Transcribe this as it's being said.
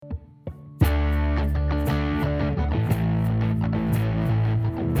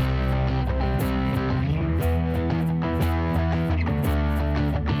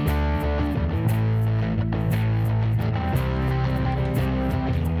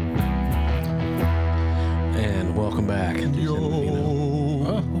Welcome back.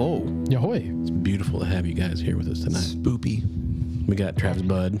 Oh, Yahoy. It's beautiful to have you guys here with us tonight. Spoopy. We got Travis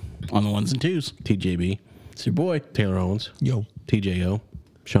Budd, On the ones and twos. TJB, It's your boy. Taylor Owens, Yo. TJO,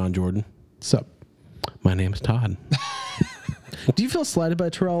 Sean Jordan. Sup? My name is Todd. Do you feel slighted by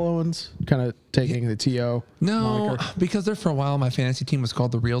Terrell Owens kind of taking the TO No, moniker? because there for a while my fantasy team was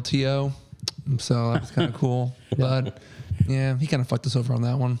called the Real TO. So that was kind of cool. But yeah, he kind of fucked us over on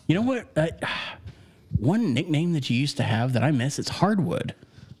that one. You know what? One nickname that you used to have that I miss, it's Hardwood.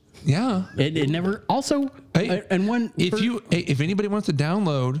 Yeah. It never, also, Hey, and one, If anybody wants to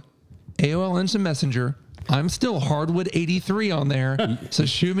download AOL Instant Messenger, I'm still Hardwood 83 on there. So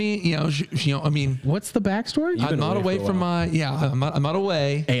shoot me, I mean, What's the backstory? I'm not away from my, I'm not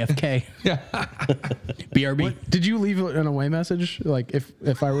away. AFK. Yeah. BRB. Did you leave an away message? Like,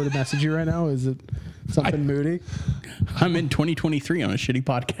 if I were to message you right now, is it something moody? I'm in 2023 on a shitty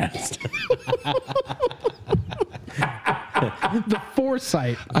podcast. The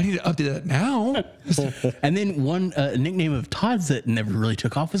foresight. I need to update that now. And then one nickname of Todd's that never really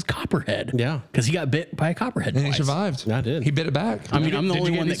took off was Copperhead. Yeah. Because he got bit by a copperhead And he twice. survived. I did. He bit it back. I mean, I'm the Did you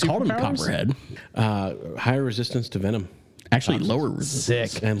only get one any that called him superpowers? Copperhead. Higher resistance to venom. Actually, lower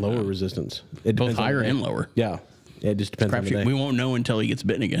resistance. And lower resistance. It Both depends on higher the day. and lower. Yeah. It just depends on the Crapshoot. day. We won't know until he gets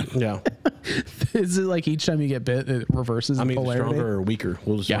bitten again. Yeah. Is it like each time you get bit, it reverses I'm the either polarity? stronger or weaker.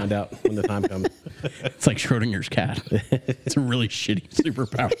 We'll just Yeah. find out when the time comes. It's like Schrodinger's cat. It's a really shitty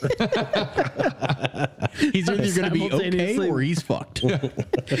superpower. He's either going to be okay Simultaneously- or he's fucked.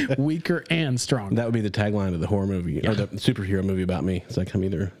 Weaker and stronger. That would be the tagline of the horror movie or the superhero movie about me. It's like I'm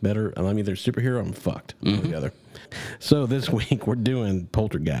either superhero or I'm fucked. One or the other. So this week we're doing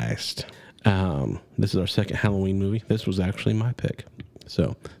Poltergeist. This is our second Halloween movie. This was actually my pick.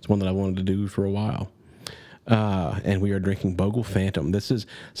 So it's one that I wanted to do for a while. And we are drinking Bogle Phantom. This is,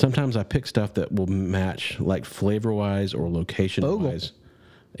 sometimes I pick stuff that will match like flavor wise or location wise.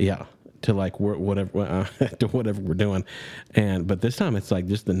 Yeah. To like whatever to whatever we're doing, but this time it's like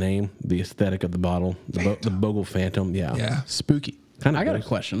just the name, the aesthetic of the bottle, the Bogle Phantom. Yeah, Spooky. Kind of. I got a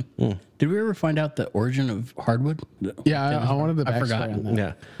question. Did we ever find out the origin of hardwood? Yeah, I wanted the I backstory forgot. on that.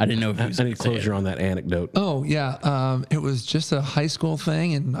 Yeah, I didn't know if he was I need closure on that anecdote. Oh, yeah. It was just a high school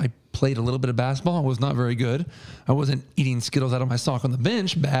thing, and I played a little bit of basketball. I was not very good. I wasn't eating Skittles out of my sock on the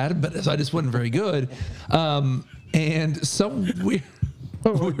bench, bad, but I just wasn't very good. And so we...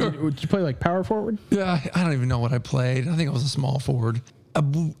 Would you play like power forward? Yeah, I don't even know what I played. I think I was a small forward.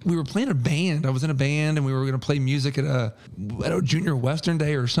 We were playing a band. I was in a band, and we were going to play music at a junior Western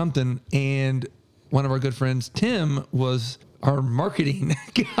day or something. And one of our good friends, Tim, was our marketing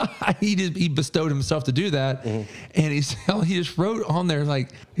guy. He bestowed himself to do that, and he just wrote on there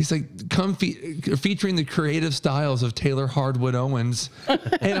come featuring the creative styles of Taylor Hardwood Owens,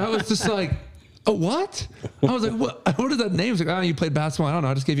 and I was just like. Oh, what? I was like, what? What is that name? He's like, oh, you played basketball. I don't know.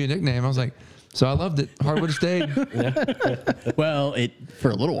 I just gave you a nickname. I was like, so I loved it. Hardwood stayed. Well, for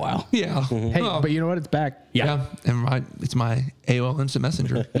a little while. Yeah. Hey, Oh, but you know what? It's back. Yeah. And it's my AOL Instant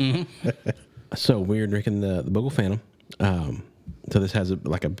Messenger. So we're drinking the Bogle Phantom. So this has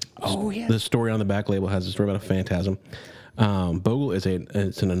the story on the back label has a story about a phantasm. Bogle it's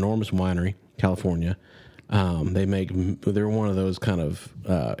an enormous winery, California. They're one of those kind of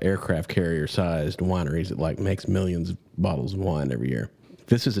aircraft carrier sized wineries that like makes millions of bottles of wine every year.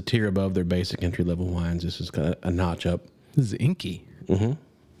 This is a tier above their basic entry level wines. This is kind of a notch up. This is inky.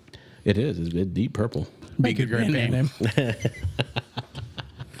 It is. It's deep purple. Be a good brand name.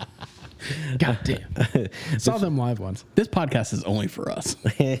 God damn. Saw them live once. This podcast is only for us.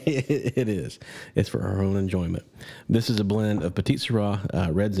 It is. It's for our own enjoyment. This is a blend of Petit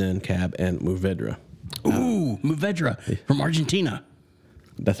Syrah, Red Zen, Cab, and Mourvedre. Ooh, Mourvedre from Argentina.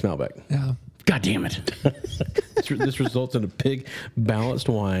 That's Malbec. Yeah. God damn it. This results in a big, balanced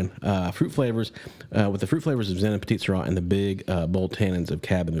wine. Fruit flavors, with the fruit flavors of Zen and Petit Syrah and the big, bold tannins of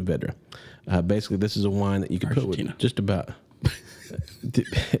Cab and Mourvedre. Basically, this is a wine that you can put with just about...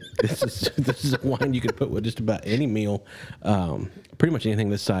 this is a wine you could put with just about any meal, pretty much anything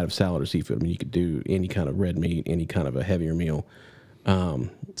this side of salad or seafood. I mean, you could do any kind of red meat, any kind of a heavier meal.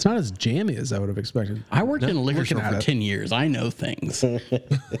 It's not as jammy as I would have expected. I worked in a liquor store at for it. 10 years. I know things.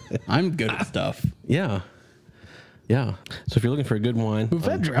 I'm good at stuff. Yeah. So if you're looking for a good wine,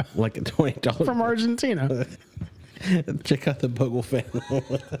 Mourvedre. like a $20 From Argentina. check out the Bogle Phantom.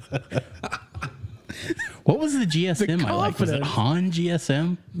 What was the GSM I liked? Was it confidence. Han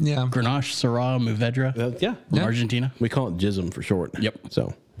GSM? Yeah. Grenache, Syrah, Mourvedre Yeah. from Argentina. We call it JISM for short. Yep.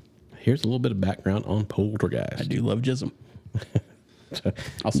 So here's a little bit of background on Poltergeist. I do love Jism.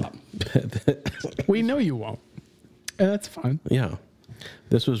 I'll stop. We know you won't. And that's fine. Yeah.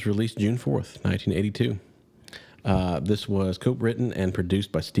 This was released June 4th, 1982. This was co-written and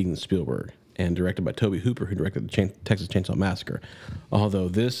produced by Steven Spielberg and directed by Tobe Hooper, who directed the Texas Chainsaw Massacre. Although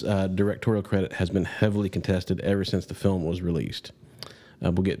this directorial credit has been heavily contested ever since the film was released.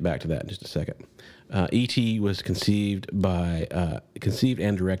 We'll get back to that in just a second. E.T. was conceived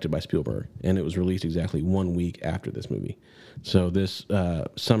and directed by Spielberg, and it was released exactly 1 week after this movie. So this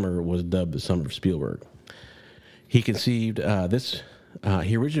summer was dubbed the Summer of Spielberg. He conceived this.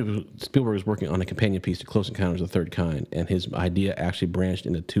 He originally, Spielberg was working on a companion piece to Close Encounters of the Third Kind, and his idea actually branched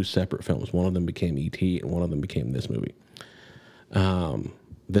into 2 separate films. One of them became E.T., and one of them became this movie.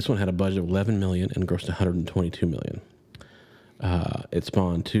 This one had a budget of $11 million and grossed $122 million. It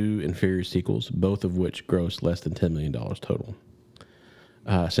spawned 2 inferior sequels, both of which grossed less than $10 million total.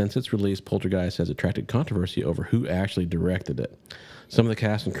 Since its release, Poltergeist has attracted controversy over who actually directed it. Some of the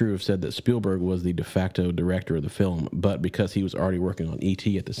cast and crew have said that Spielberg was the de facto director of the film, but because he was already working on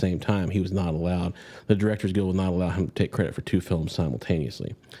E.T. at the same time, he was not allowed, the Directors Guild would not allow him to take credit for 2 films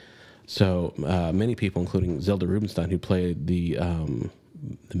simultaneously. So many people, including Zelda Rubinstein, who played the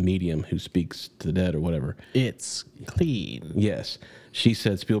medium who speaks to the dead or whatever. It's clean. Yes. She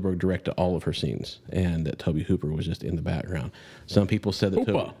said Spielberg directed all of her scenes and that Tobe Hooper was just in the background. Some people said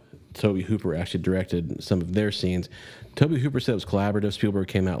that Tobe Hooper actually directed some of their scenes. Tobe Hooper said it was collaborative. Spielberg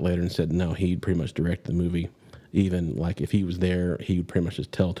came out later and said no, he pretty much directed the movie. Even like if he was there, he would pretty much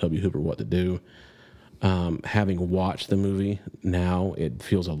just tell Tobe Hooper what to do. Having watched the movie now, it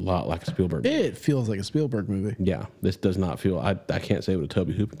feels a lot like a Spielberg movie. It feels like a Spielberg movie. Yeah, this does not feel. I can't say what a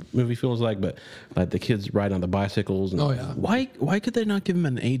Tobe Hooper movie feels like, but like the kids riding on the bicycles. And, Oh yeah. Why could they not give him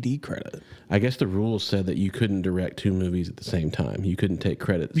an AD credit? I guess the rules said that you couldn't direct 2 movies at the same time. You couldn't take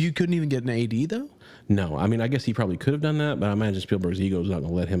credits. You couldn't even get an AD though? No, I mean, I guess he probably could have done that, but I imagine Spielberg's ego is not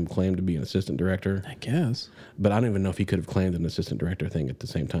going to let him claim to be an assistant director. I guess. But I don't even know if he could have claimed an assistant director thing at the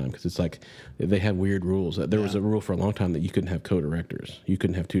same time, because it's like they have weird rules. There was a rule for a long time that you couldn't have co-directors. You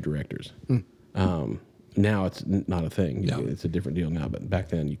couldn't have 2 directors. Now it's not a thing. Yeah. It's a different deal now, but back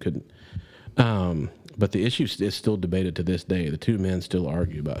then you couldn't. But the issue is still debated to this day. The 2 men still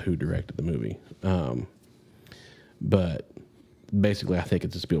argue about who directed the movie. But basically, I think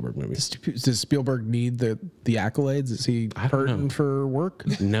it's a Spielberg movie. Does Spielberg need the accolades? Is he hurting for work?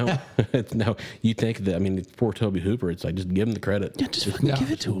 No, no. You think that? I mean, poor Tobe Hooper. It's like just give him the credit. Yeah, just fucking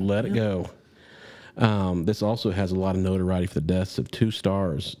give it to him. Let it go. This also has a lot of notoriety for the deaths of 2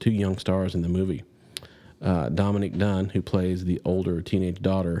 young stars in the movie. Dominique Dunn, who plays the older teenage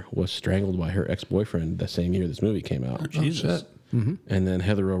daughter, was strangled by her ex-boyfriend the same year this movie came out. Oh, shit. Mm-hmm. And then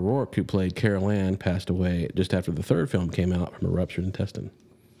Heather O'Rourke, who played Carol Ann, passed away just after the 3rd film came out from a ruptured intestine.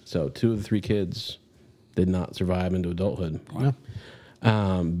 So 2 of the 3 kids did not survive into adulthood. Wow.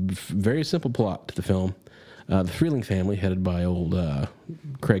 Very simple plot to the film. The Freeling family, headed by old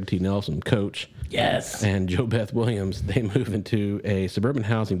Craig T. Nelson, Coach, Yes. and Jo Beth Williams, they move into a suburban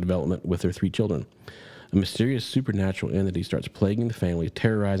housing development with their 3 children. A mysterious supernatural entity starts plaguing the family,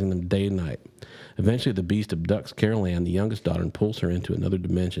 terrorizing them day and night. Eventually, the beast abducts Carol Ann, the youngest daughter, and pulls her into another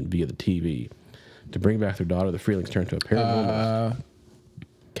dimension via the TV. To bring back their daughter, the Freelings turn to a paranormal.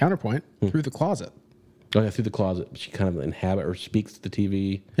 Counterpoint, through the closet. Oh, yeah, through the closet. She kind of inhabits or speaks to the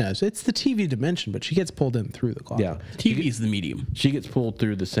TV. Yeah, so it's the TV dimension, but she gets pulled in through the closet. Yeah. TV is the medium. She gets pulled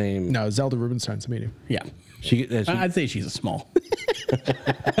through the same. No, Zelda Rubinstein's a medium. Yeah. I'd say she's a small.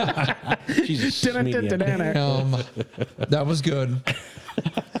 She's a medium. That was good.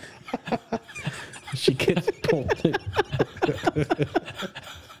 She gets pulled.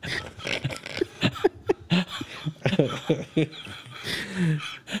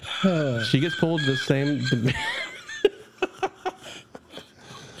 She gets pulled the same.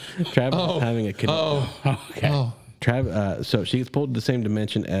 Travis is having a kid. Okay. So she gets pulled to the same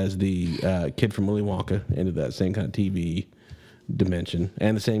dimension as the kid from Willy Wonka, into that same kind of TV dimension,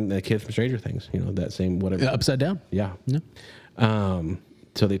 and the kid from Stranger Things. You know, that same whatever. Upside down. Yeah.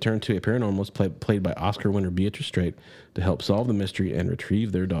 So they turn to a paranormalist played by Oscar winner Beatrice Straight to help solve the mystery and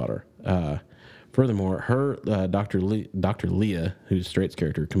retrieve their daughter. Furthermore, her Dr. Leah, who's Straight's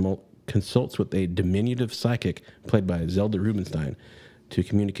character, consults with a diminutive psychic played by Zelda Rubinstein to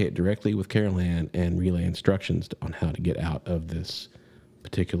communicate directly with Carol Ann and relay instructions on how to get out of this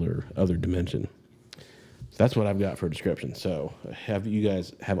particular other dimension. So that's what I've got for a description. So have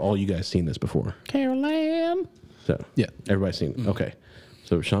all you guys seen this before? Carol Ann. So Yeah. everybody's seen it. Okay.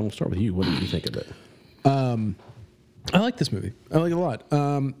 So Sean, we'll start with you. What did you think of it? I like this movie. I like it a lot.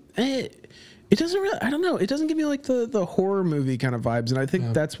 It doesn't really, I don't know. It doesn't give me like the horror movie kind of vibes. And I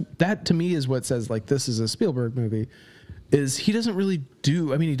think that to me is what says like this is a Spielberg movie, is he doesn't really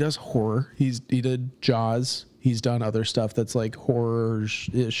do, I mean, he does horror. He did Jaws. He's done other stuff that's like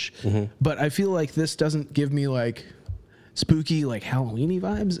horror-ish. But I feel like this doesn't give me like spooky, like Halloween-y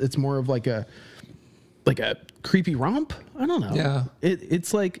vibes. It's more of like a creepy romp. I don't know. Yeah.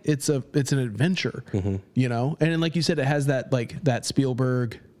 It's like it's an adventure, you know? And then, like you said, it has that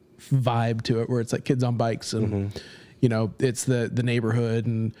Spielberg vibe to it where it's like kids on bikes and you know, it's the neighborhood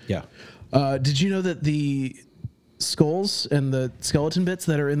and Yeah. did you know that the skulls and the skeleton bits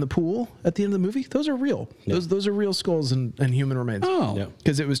that are in the pool at the end of the movie, those are real. Yeah. Those are real skulls and human remains. Oh. Yeah.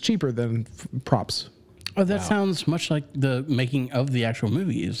 Because it was cheaper than props. Oh, that sounds much like the making of the actual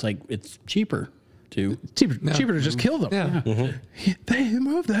movie. It's like it's cheaper to. Cheaper to just kill them. Yeah. They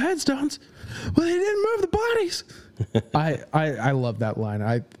moved the headstones, but they didn't move the bodies. I love that line.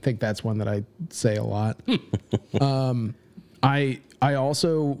 I think that's one that I say a lot. I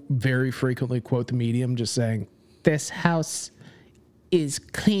also very frequently quote The Medium, just saying, "This house is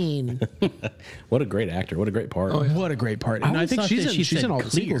clean." What a great actor. What a great part. What a great part. And I always think thought she's that she in said all the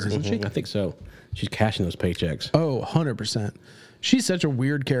sequels, clear. isn't she? I think so. She's cashing those paychecks. Oh, 100%. She's such a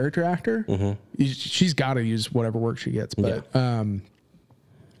weird character actor. She's got to use whatever work she gets. But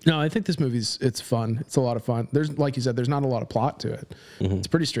no, I think this it's fun. It's a lot of fun. There's, like you said, there's not a lot of plot to it. It's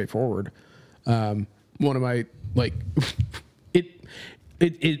pretty straightforward. One of my like,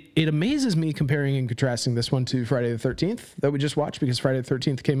 it amazes me comparing and contrasting this one to Friday the 13th that we just watched, because Friday the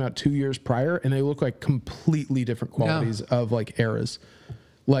 13th came out 2 years prior and they look like completely different qualities of like eras.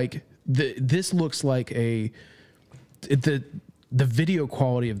 Like this looks like the video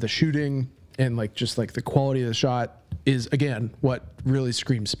quality of the shooting and like just like the quality of the shot is again what really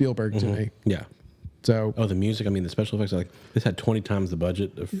screams Spielberg to me. Yeah. So Oh, the music. I mean, the special effects. Like this had 20 times the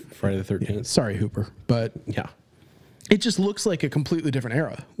budget of Friday the 13th. sorry, Hooper, but Yeah. it just looks like a completely different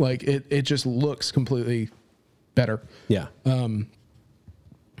era. Like it just looks completely better. Yeah.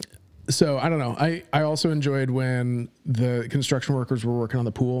 So I don't know. I also enjoyed when the construction workers were working on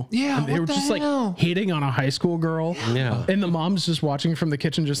the pool. Yeah, and they what were the just hell? like hitting on a high school girl. Yeah. And the mom's just watching from the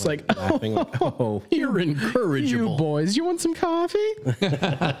kitchen, just like, Laughing. Oh. You're you incorrigible. boys, you want some coffee?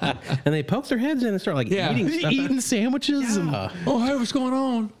 And they poke their heads in and start like Yeah. eating stuff. Eating sandwiches. And, Oh, hey, what's going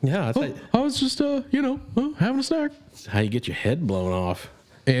on? Yeah. That's I was just, having a snack. how you get your head blown off.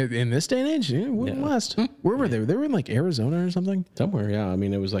 In this day and age, wouldn't Yeah. last. Where were they? They were in like Arizona or something. Somewhere. Yeah. I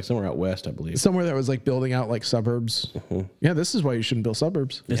mean, it was like somewhere out west, I believe. Somewhere that was like building out like suburbs. Yeah, this is why you shouldn't build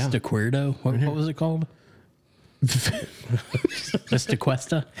suburbs. Vista Querdo. What was it called? Vista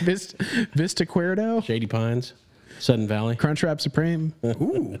Cuesta. Vista Querdo, Shady Pines, Sudden Valley. Crunchwrap Supreme.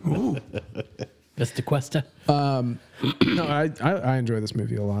 Vista Cuesta. No, I enjoy this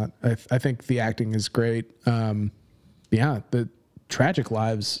movie a lot. I think the acting is great. Yeah, the tragic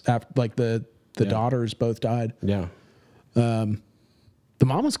lives after like the daughters both died. Yeah. The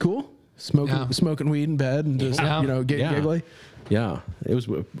mom was cool, smoking weed in bed and just Yeah. getting Yeah. giggly. Yeah, it was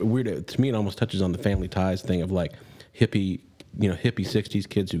weird. To me, it almost touches on the family ties thing of like hippie 60s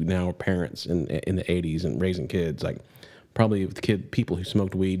kids who now are parents in the 80s and raising kids. Like probably people who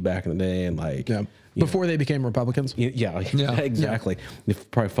smoked weed back in the day and like Before they became Republicans. yeah, exactly. They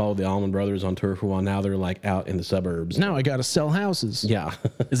probably followed the Allman Brothers on tour for a while. Now they're like out in the suburbs. Now I got to sell houses. Yeah,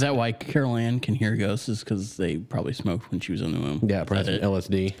 Is that why Carol Ann can hear ghosts? Is because they probably smoked when she was in the womb? yeah, probably some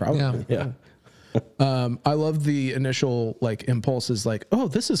LSD. Probably. Yeah. Yeah, I love the initial like impulses, like, oh,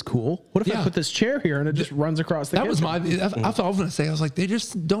 this is cool. What if I Yeah. put this chair here and it just runs across the That was kitchen? I thought I was going to say, I was like, they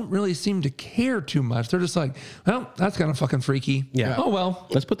just don't really seem to care too much. They're just like, well, that's kind of fucking freaky. Yeah. Oh, well.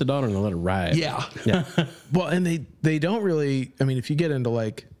 let's put the daughter in and let her ride. Yeah. yeah, Well, and they don't really. I mean, if you get into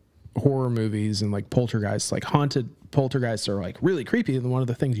like horror movies and like poltergeists, like haunted poltergeists are like really creepy, and one of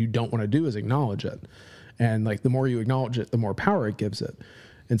the things you don't want to do is acknowledge it. And like the more you acknowledge it, the more power it gives it.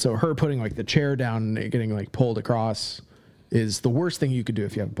 And so her putting like the chair down and it getting like pulled across is the worst thing you could do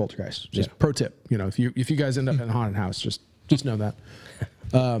if you have a poltergeist. Just pro tip, if you guys end up in a haunted house, just know that.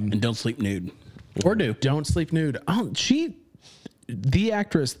 And don't sleep nude. Or do. Don't sleep nude. Oh, the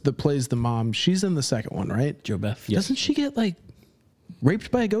actress that plays the mom, she's in the second one, right? Joe Beth. Doesn't she get like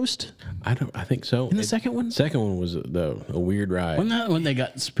raped by a ghost? I think so. In the second one? Second one was a weird ride. Wasn't that when they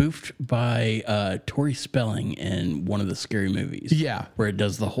got spoofed by Tori Spelling in one of the scary movies? Yeah. Where it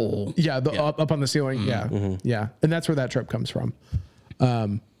does the whole... Yeah, up on the ceiling. Yeah, yeah, and that's where that trope comes from.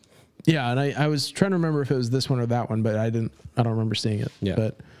 Yeah, and I was trying to remember if it was this one or that one, but I don't remember seeing it. Yeah.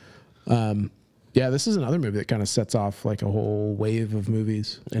 But yeah, this is another movie that kind of sets off like a whole wave of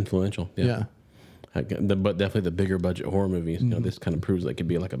movies. Influential. Yeah. But definitely the bigger budget horror movies. This kind of proves that it could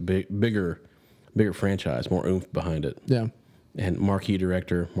be like a bigger franchise, more oomph behind it. Yeah. And marquee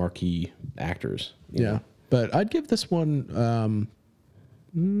director, marquee actors. you Yeah. know. But I'd give this one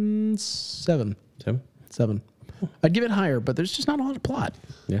 7. So, 7. I'd give it higher, but there's just not a lot of plot.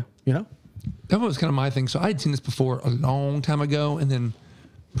 Yeah. You know? That was kind of my thing. So I'd seen this before a long time ago, and then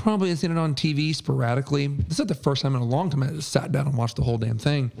probably had seen it on TV sporadically. This is the first time in a long time I just sat down and watched the whole damn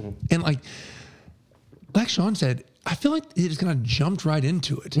thing. And like Sean said, I feel like it just kind of jumped right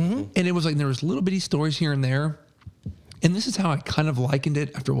into it. And it was like there was little bitty stories here and there. And this is how I kind of likened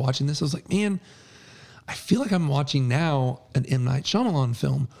it after watching this. I was like, man, I feel like I'm watching now an M. Night Shyamalan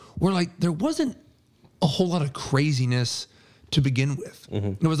film where like there wasn't a whole lot of craziness to begin with.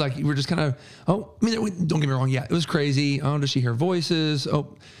 It was like you were just kind of, don't get me wrong, yeah, it was crazy. Oh, does she hear voices?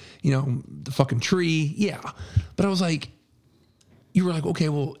 Oh, the fucking tree. Yeah. But I was like, you were like, okay,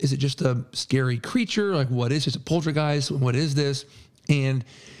 well, is it just a scary creature? Like, what is it? It's a poltergeist? What is this? And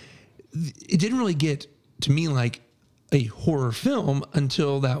it didn't really get to me like a horror film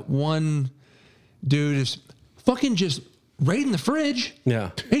until that one dude is fucking just raiding the fridge.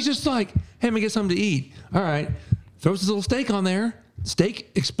 Yeah. He's just like, hey, let me get something to eat. All right. Throws his little steak on there.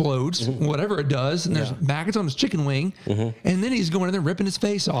 Steak explodes, whatever it does, and there's maggots on his chicken wing. And then he's going in there ripping his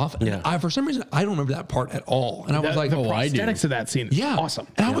face off. And for some reason, I don't remember that part at all. And I was like, the prosthetics of that scene is awesome.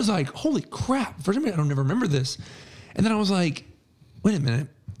 And I was like, holy crap. For some reason, I don't ever remember this. And then I was like, wait a minute.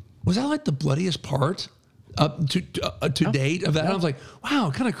 Was that like the bloodiest part up to date of that? And I was like,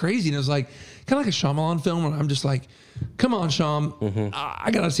 wow, kind of crazy. And it was like, kind of like a Shyamalan film where I'm just like, come on, Sham, I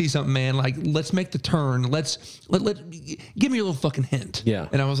gotta see something, man. Like, let's make the turn. Let give me a little fucking hint. Yeah.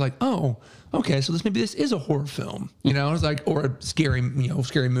 And I was like, oh, okay, so maybe this is a horror film, I was like, or a scary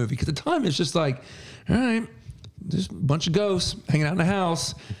movie. Because at the time it's just like, all right, there's a bunch of ghosts hanging out in the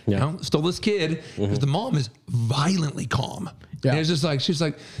house. Stole this kid because the mom is violently calm. Yeah. And it's just like, she's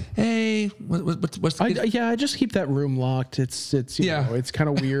like, hey, what's the kid? I just keep that room locked. It's it's kind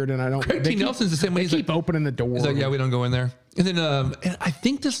of weird, and I don't. Craig T. Nelson's the same way. They keep opening the door. He's like, yeah, we don't go in there. And then, and I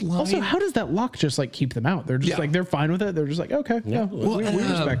think this line. Also, how does that lock just like keep them out? They're just like, they're fine with it. They're just like, okay, we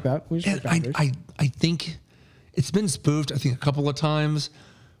respect that. We respect that. I think it's been spoofed, I think, a couple of times,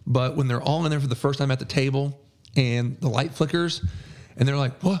 but when they're all in there for the first time at the table and the light flickers and they're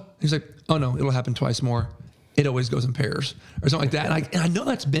like, what? He's like, oh no, it'll happen twice more. It always goes in pairs or something like that. And I know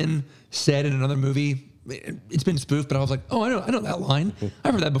that's been said in another movie. It's been spoofed, but I was like, oh, I know that line.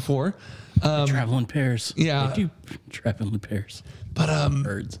 I've heard that before. Travel in pairs. Yeah. They do travel in pairs. But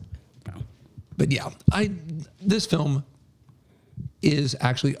birds. No. But yeah, this film is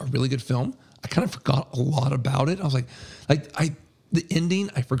actually a really good film. I kind of forgot a lot about it. I was like the ending,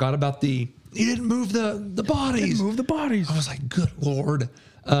 I forgot about he didn't move the bodies. Didn't move the bodies. I was like, good Lord.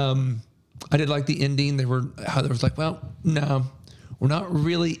 I did like the ending. There was like, well, no, we're not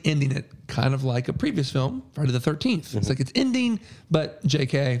really ending it. Kind of like a previous film, Friday the 13th. It's like it's ending, but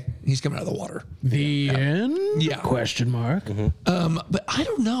JK, he's coming out of the water. The end? Yeah. Question mark. But I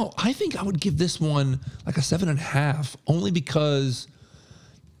don't know. I think I would give this one like a 7.5, only because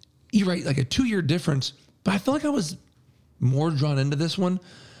you're right, like a 2-year difference. But I feel like I was more drawn into this one.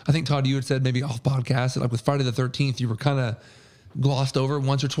 I think, Todd, you had said maybe off podcast that like with Friday the 13th, you were kind of glossed over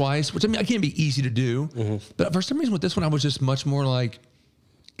once or twice, which I mean, I can't be easy to do. But for some reason with this one, I was just much more like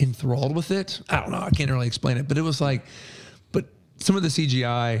enthralled with it. I don't know. I can't really explain it, but it was like, but some of the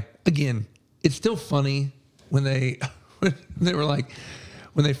CGI, again, it's still funny when they were like,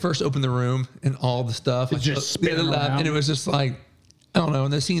 when they first opened the room and all the stuff, it's just spinning around. And it was just like, I don't know.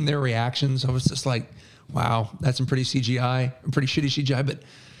 And then seeing their reactions, I was just like, wow, that's some pretty CGI, pretty shitty CGI, but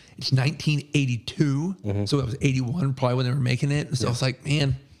it's 1982. So it was 81 probably when they were making it. So I was like,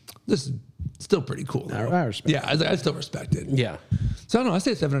 man, this is still pretty cool. Though. I respect Yeah, I still respect it. Yeah. So I don't know. I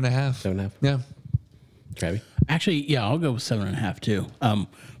say 7.5. 7.5. Yeah. Travi? Actually, yeah, I'll go with 7.5 too.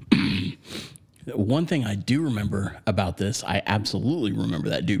 One thing I do remember about this, I absolutely remember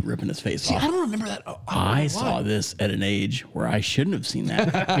that dude ripping his face off. I don't remember that. I saw this at an age where I shouldn't have seen that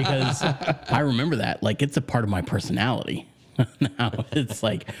because I remember that. Like, it's a part of my personality. Now it's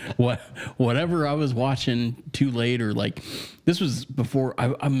like whatever I was watching too late, or like this was before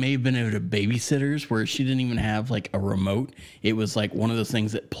I may have been able to babysitters where she didn't even have like a remote. It was like one of those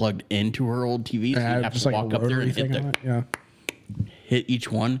things that plugged into her old TV. So you have to walk up there and hit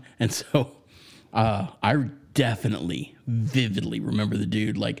each one. And so I definitely vividly remember the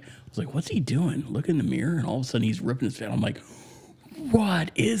dude. Like, I was like, what's he doing? Look in the mirror, and all of a sudden he's ripping his face. I'm like, what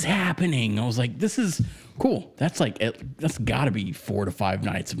is happening? I was like, this is cool. That's got to be 4 to 5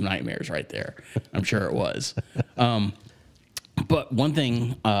 nights of nightmares right there. I'm sure it was. But one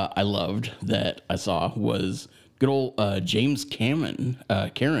thing I loved that I saw was good old James Karen,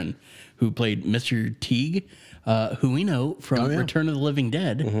 who played Mr. Teague, who we know from Return of the Living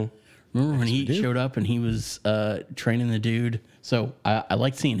Dead. Remember when he showed up and he was training the dude? So I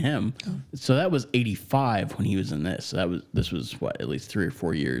liked seeing him. Oh. So that was 85 when he was in this. So this was what, at least 3 or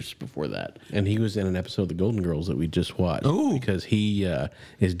 4 years before that. And he was in an episode of The Golden Girls that we just watched. Oh, because he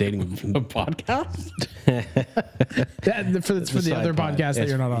is dating a podcast. for the other podcast that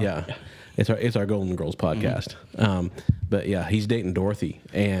you're not on. Yeah. It's our Golden Girls podcast. But yeah, he's dating Dorothy,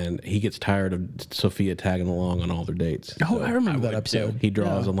 and he gets tired of Sophia tagging along on all their dates. Oh, So I remember that episode. he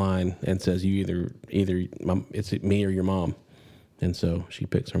draws a line and says, "You either it's me or your mom," and so she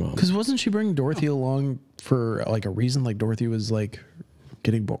picks her mom. Because wasn't she bringing Dorothy along for like a reason? Like Dorothy was like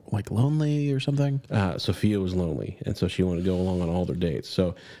getting like lonely or something. Sophia was lonely, and so she wanted to go along on all their dates.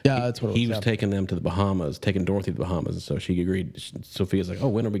 So that's what it was. He was taking them to the Bahamas, taking Dorothy to the Bahamas, and so she agreed. Sophia's like, "Oh,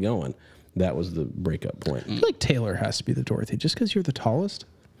 when are we going?" That was the breakup point. I feel like Taylor has to be the Dorothy just because you're the tallest.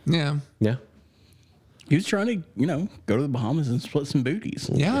 yeah. Yeah. He was trying to, go to the Bahamas and split some booties.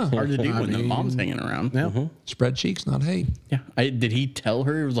 Yeah. Hard to do when the mom's hanging around. Yeah. Spread cheeks, not hate. Yeah. Did he tell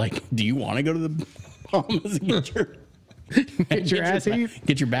her, like, do you want to go to the Bahamas and Get your ass eat.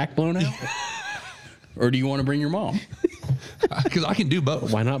 get your back blown out? Or do you want to bring your mom? Because I can do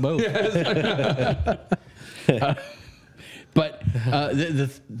both. Why not both? But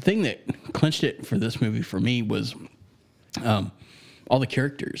the thing that clinched it for this movie for me was all the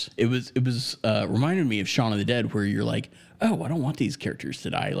characters. It was reminded me of Shaun of the Dead, where you're like, oh, I don't want these characters to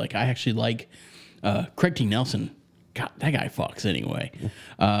die. Like, I actually like Craig T. Nelson. God, that guy fucks anyway.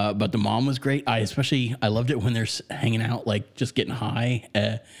 But the mom was great. I loved it when they're hanging out, like just getting high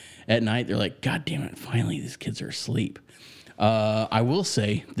at night. They're like, God damn it, finally these kids are asleep. I will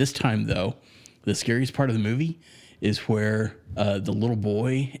say this time though, the scariest part of the movie is where the little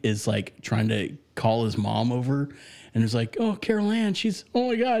boy is like trying to call his mom over, and it's like, oh, Carol Ann, oh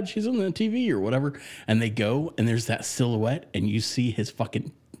my God, she's on the TV or whatever. And they go, and there's that silhouette, and you see his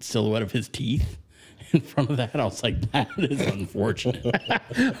fucking silhouette of his teeth in front of that. I was like, that is unfortunate.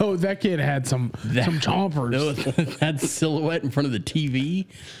 Oh, that kid had some chompers. That silhouette in front of the TV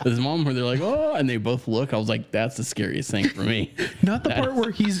with his mom, where they're like, oh, and they both look. I was like, that's the scariest thing for me. Not the part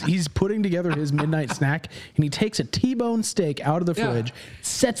where he's putting together his midnight snack and he takes a T-bone steak out of the fridge,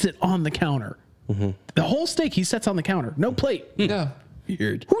 sets it on the counter. Mm-hmm. The whole steak he sets on the counter, no plate. Yeah.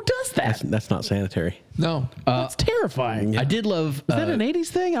 Weird. Who does that? That's not sanitary. No. That's terrifying. I did love. Is that an 80s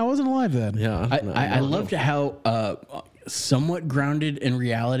thing? I wasn't alive then. Yeah. I loved how somewhat grounded in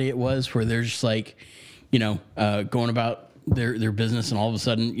reality it was, where they're just like, going about their business, and all of a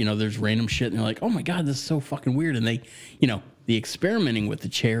sudden, there's random shit, and they're like, oh my God, this is so fucking weird. And they, the experimenting with the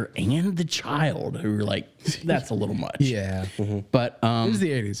chair and the child, who were like, that's a little much. Yeah. Mm-hmm. But It was the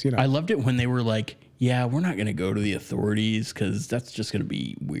 80s, I loved it when they were like, yeah, we're not going to go to the authorities because that's just going to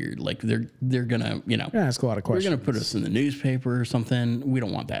be weird. Like they're going to, ask a lot of questions. They're going to put us in the newspaper or something. We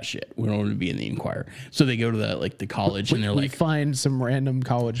don't want that shit. We don't want to be in the Inquirer. So they go to the college, and they're we like, find some random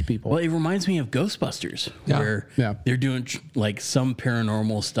college people. well, it reminds me of Ghostbusters, where they're doing like some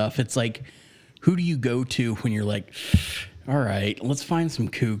paranormal stuff. It's like, who do you go to when you're like, all right, let's find some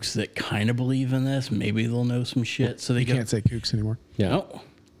kooks that kind of believe in this. Maybe they'll know some shit. So they can't say kooks anymore. Yeah. No.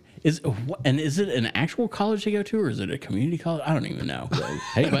 Is it an actual college they go to, or is it a community college? I don't even know.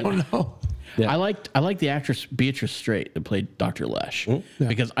 I don't know. Yeah. I liked the actress Beatrice Straight that played Dr. Lesh,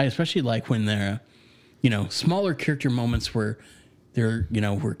 because I especially like when they're, smaller character moments where they're,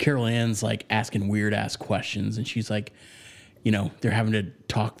 where Carol Ann's like asking weird ass questions, and she's like, they're having to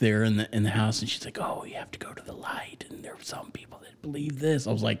talk there in the house, and she's like, oh, you have to go to the light, and there are some people that believe this.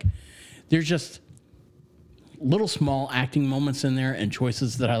 I was like, there's just little small acting moments in there and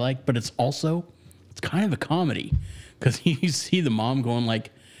choices that I like, but it's kind of a comedy, because you see the mom going like,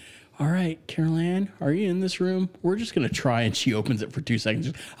 all right, Carol Ann, are you in this room? We're just going to try. And she opens it for 2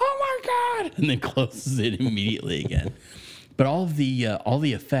 seconds. Oh my God. And then closes it immediately again. But all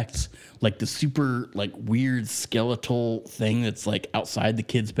the effects, like the super like weird skeletal thing that's like outside the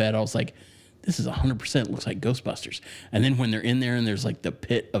kid's bed, I was like, this is 100% looks like Ghostbusters. And then when they're in there and there's like the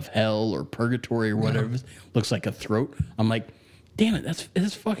pit of hell or purgatory or whatever, looks like a throat. I'm like, damn it,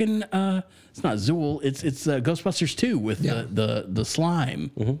 it's fucking it's not Zool, it's Ghostbusters 2 with the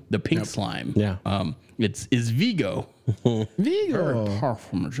slime, the pink slime. Yeah. It's Vigo. Vigo. Very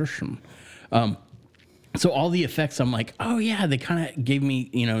powerful magician. So all the effects, I'm like, oh yeah, they kind of gave me,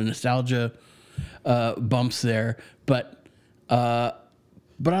 nostalgia bumps there, but I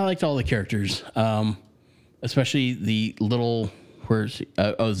liked all the characters, especially the little,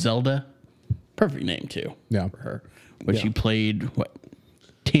 Zelda, perfect name too. Yeah. For her. But she played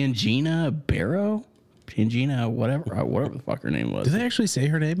Tangina Barrow? Tangina, whatever the fuck her name was. Did they actually say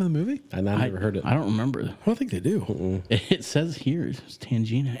her name in the movie? I never heard it. I don't remember. I don't think they do. It says here it's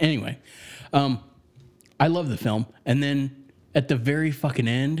Tangina. Anyway, I love the film, and then at the very fucking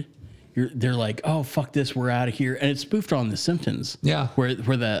end, they're like, "Oh fuck this, we're out of here," and it's spoofed on The Simpsons. Yeah, where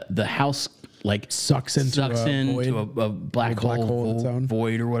the house like Sucks into a black hole its own.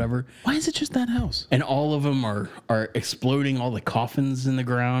 void or whatever. Why is it just that house? And all of them are exploding, all the coffins in the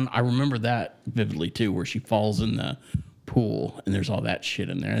ground. I remember that vividly too, where she falls in the pool and there's all that shit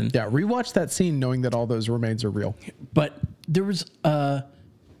in there. And Yeah, rewatch that scene knowing that all those remains are real. but there was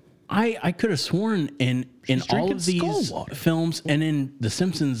I could have sworn in all of these films and in the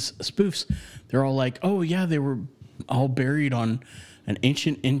Simpsons spoofs, they're all like, oh yeah, they were all buried on an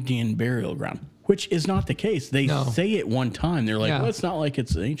ancient Indian burial ground, which is not the case. They say it one time. They're like, well, it's not like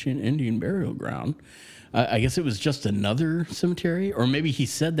it's an ancient Indian burial ground. I guess it was just another cemetery, or maybe he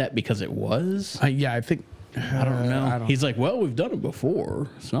said that because it was. Yeah, I think. I don't know. He's like, well, we've done it before.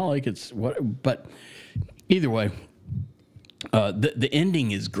 It's not like it's what, but either way, the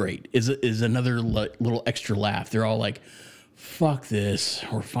ending is great. Is another little extra laugh. They're all like, fuck this.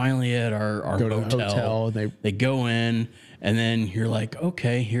 We're finally at our hotel. They go in. And then you're like,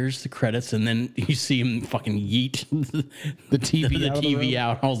 okay, here's the credits, and then you see him fucking yeet the TV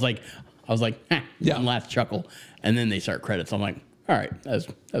out. I was like, one last chuckle, and then they start credits. I'm like, all right, that's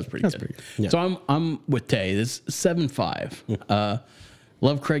pretty good. Pretty good. Yeah. So I'm with Tay. This 7.5.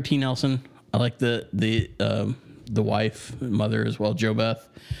 Love Craig T. Nelson. I like the wife, mother as well, Jo Beth,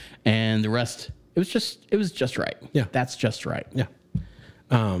 and the rest. It was just right. Yeah, that's just right. Yeah.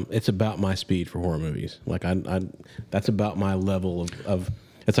 It's about my speed for horror movies. Like that's about my level of.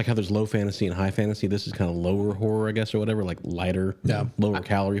 It's like how there's low fantasy and high fantasy. This is kind of lower horror, I guess, or whatever, like lighter, lower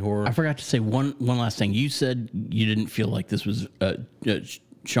calorie horror. I forgot to say one last thing. You said you didn't feel like this was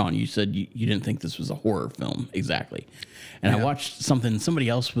Sean. You said you didn't think this was a horror film exactly. And I watched something. Somebody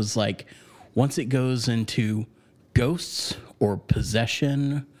else was like, once it goes into ghosts or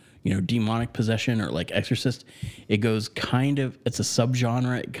possession, demonic possession or like Exorcist, it goes it's a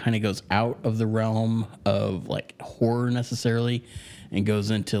subgenre. It kind of goes out of the realm of like horror necessarily and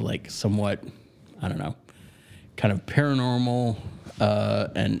goes into like somewhat, I don't know, kind of paranormal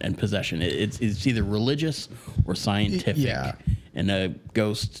and possession. It's either religious or scientific and a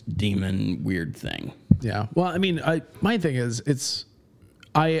ghost demon weird thing. Yeah. Well, I mean, my thing is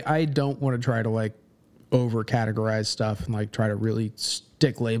I don't want to try to like over categorize stuff and like try to really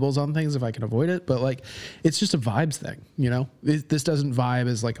stick labels on things if I can avoid it, but like it's just a vibes thing, this doesn't vibe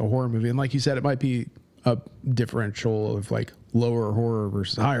as like a horror movie, and like you said, it might be a differential of like lower horror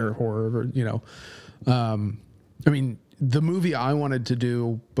versus higher horror, I mean, the movie I wanted to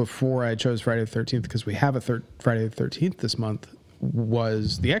do before I chose Friday the 13th, because we have a Friday the 13th this month,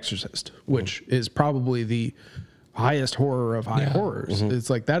 was The Exorcist, which is probably the highest horror of high horrors. It's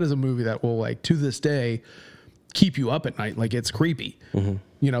like that is a movie that will like to this day keep you up at night. Like it's creepy.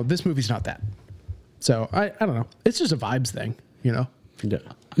 This movie's not that. So I don't know. It's just a vibes thing. Yeah.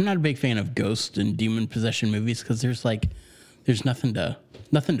 I'm not a big fan of ghost and demon possession movies because there's nothing to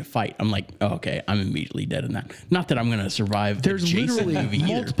fight. I'm like, oh, okay, I'm immediately dead in that. Not that I'm going to survive. There's literally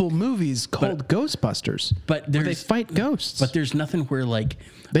multiple movies called Ghostbusters, but where they fight ghosts. But there's nothing where like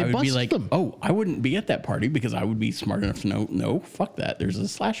they I would bust be like, them. oh, I wouldn't be at that party because I would be smart enough to know, no, fuck that. There's a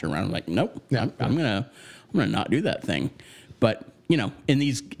slasher around. I'm like, nope, I'm gonna not do that thing. But in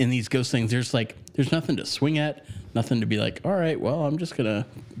these ghost things, there's nothing to swing at, nothing to be like, all right, well, I'm just gonna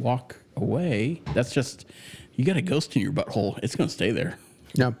walk away. That's just, you got a ghost in your butthole. It's gonna stay there.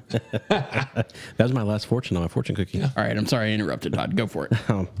 Yeah. That was my last fortune on my fortune cookie. Yeah. All right, I'm sorry I interrupted, Todd. Go for it.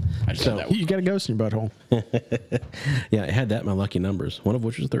 I just said that. You got a ghost in your butthole. Yeah, it had that in my lucky numbers, one of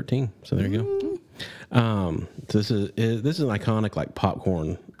which was 13. So there you go. So this is an iconic like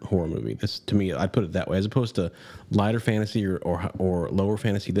popcorn horror movie. This, to me, I'd put it that way, as opposed to lighter fantasy or lower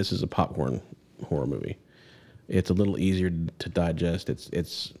fantasy. This is a popcorn horror movie. It's a little easier to digest.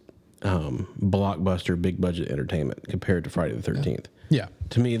 It's blockbuster, big budget entertainment compared to Friday the 13th. Yeah.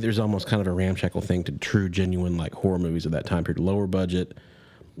 To me, there's almost kind of a ramshackle thing to true, genuine like horror movies of that time period. Lower budget,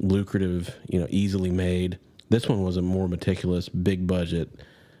 lucrative, easily made. This one was a more meticulous, big budget,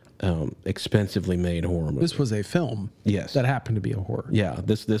 expensively made horror movie. This was a film. Yes. That happened to be a horror. Yeah.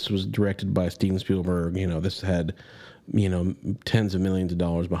 This was directed by Steven Spielberg. This had, tens of millions of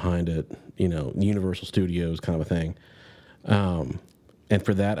dollars behind it. Universal Studios kind of a thing. And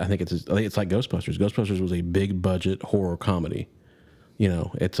for that, I think it's like Ghostbusters. Ghostbusters was a big budget horror comedy.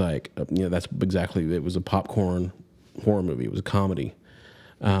 It's like, that's exactly, it was a popcorn horror movie. It was a comedy.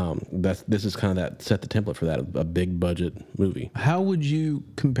 This is kind of that set the template for that, a big budget movie. How would you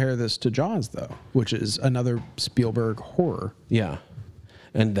compare this to Jaws, though, which is another Spielberg horror? Yeah.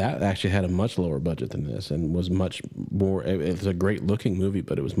 And that actually had a much lower budget than this and was much more, it was a great looking movie,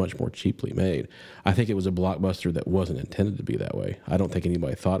 but it was much more cheaply made. I think it was a blockbuster that wasn't intended to be that way. I don't think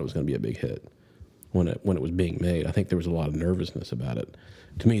anybody thought it was going to be a big hit when it was being made. I think there was a lot of nervousness about it.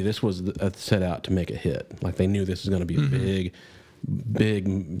 To me, this was set out to make a hit. Like they knew this was going to be a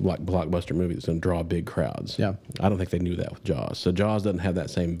big like blockbuster movie that's going to draw big crowds. Yeah. I don't think they knew that with Jaws. So Jaws doesn't have that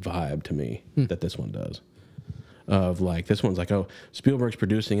same vibe to me that this one does. Of like, this one's like, oh, Spielberg's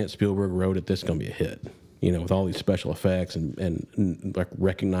producing it, Spielberg wrote it, this is going to be a hit. You know, with all these special effects and like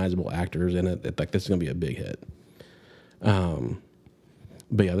recognizable actors in it, like this is going to be a big hit.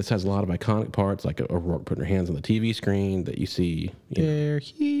 But yeah, this has a lot of iconic parts, like O'Rourke putting her hands on the TV screen that you see. They're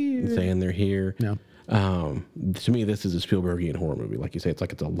here. Saying they're here. Yeah. To me, this is a Spielbergian horror movie. Like you say, it's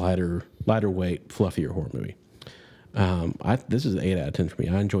a lighter weight, fluffier horror movie. This is an 8 out of 10 for me.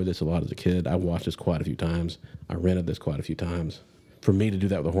 I enjoyed this a lot as a kid. I watched this quite a few times. I rented this quite a few times. For me to do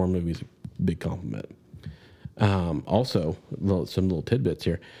that with a horror movie is a big compliment. Also, some little tidbits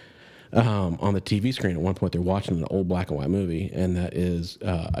here. On the TV screen, at one point, they're watching an old black and white movie, and that is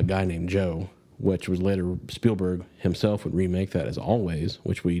a guy named Joe, which was later Spielberg himself would remake that as Always,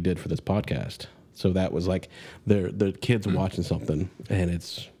 which we did for this podcast. So that was like the kids watching something, and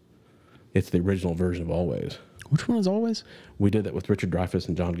it's the original version of Always. Which one is Always? We did that with Richard Dreyfuss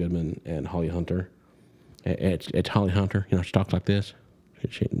and John Goodman and Holly Hunter. It's Holly Hunter, you know, she talks like this.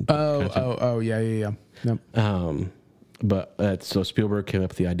 Yeah. Yep. But so Spielberg came up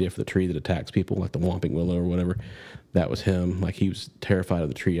with the idea for the tree that attacks people, like the Whomping Willow or whatever. That was him. Like he was terrified of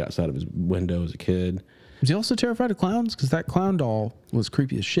the tree outside of his window as a kid. Was he also terrified of clowns? Because that clown doll was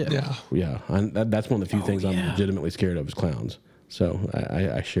creepy as shit. Yeah. Yeah, that's one of the few things I'm legitimately scared of is clowns. So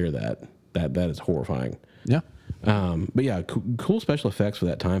I share that. That is horrifying. Yeah. But yeah, cool special effects for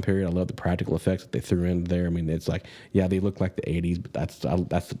that time period. I love the practical effects that they threw in there. I mean, it's like, yeah, they look like the 80s, but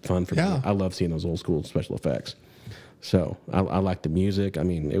that's fun for me. I love seeing those old school special effects. So I like the music. I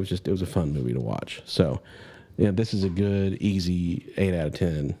mean, it was a fun movie to watch. So yeah, this is a good, easy 8 out of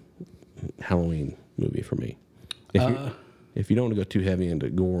 10 Halloween movie for me. If you don't want to go too heavy into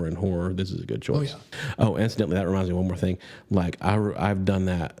gore and horror, this is a good choice. Oh, incidentally, that reminds me of one more thing. Like I've done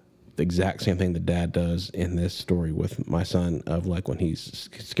that. The exact same thing that Dad does in this story with my son, of like when he's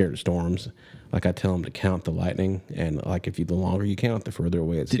scared of storms. Like I tell him to count the lightning, and like the longer you count, the further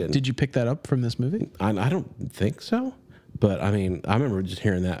away it's getting. Did you pick that up from this movie? I don't think so, but I mean, I remember just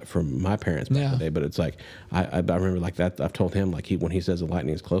hearing that from my parents back in the day. But it's like I remember like that. I've told him like when he says the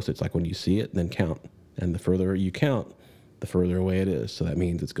lightning is close, it's like when you see it, then count, and the further you count, the further away it is. So that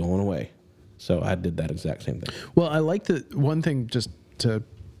means it's going away. So I did that exact same thing. Well, I like the one thing, just to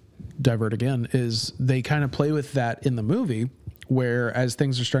divert again, is they kind of play with that in the movie, where as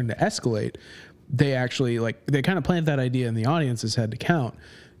things are starting to escalate, they actually they kind of plant that idea in the audience's head to count.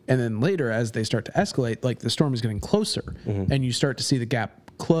 And then later, as they start to escalate, like the storm is getting closer, and you start to see the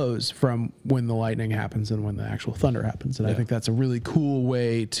gap close from when the lightning happens and when the actual thunder happens. And I think that's a really cool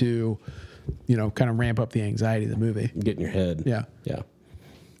way to, kind of ramp up the anxiety of the movie. Get in your head. Yeah. Yeah.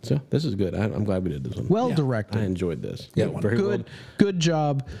 So this is good. I'm glad we did this one. Well directed. I enjoyed this. Yeah, very Good. Good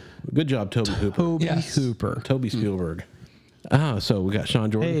job. Good job, Toby Hooper. Toby Hooper. Toby Spielberg. So we got Sean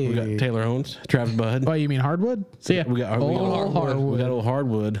Jordan. We got Taylor Owens, Travis Budd. Oh, you mean Hardwood? So yeah. We got Hardwood. We got old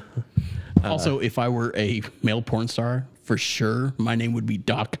Hardwood. Also, if I were a male porn star, for sure, my name would be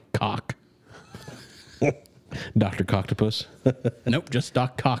Doc Cock. Dr. Coctopus. Nope, just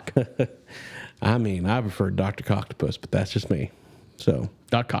Doc Cock. I mean, I prefer Dr. Coctopus, but that's just me. So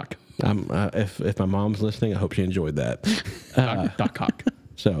Doc Cock. If my mom's listening, I hope she enjoyed that. Doc Cock.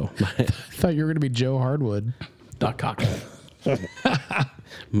 So I thought you were going to be Joe Hardwood. Doc Cock.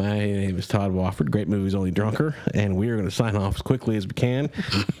 my name is Todd Wofford. Great Movies Only Drunker, and we are going to sign off as quickly as we can.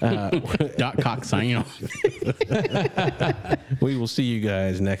 Doc Cock signing off. We will see you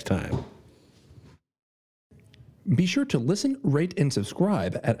guys next time. Be sure to listen, rate, and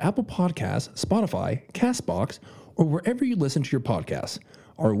subscribe at Apple Podcasts, Spotify, CastBox, or wherever you listen to your podcasts.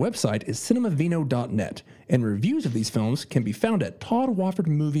 Our website is cinemavino.net, and reviews of these films can be found at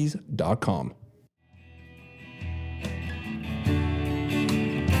toddwoffordmovies.com.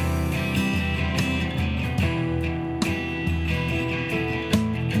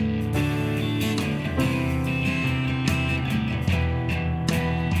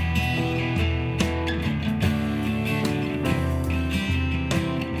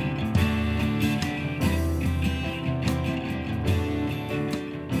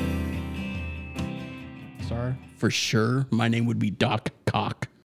 For sure, my name would be Doc cock.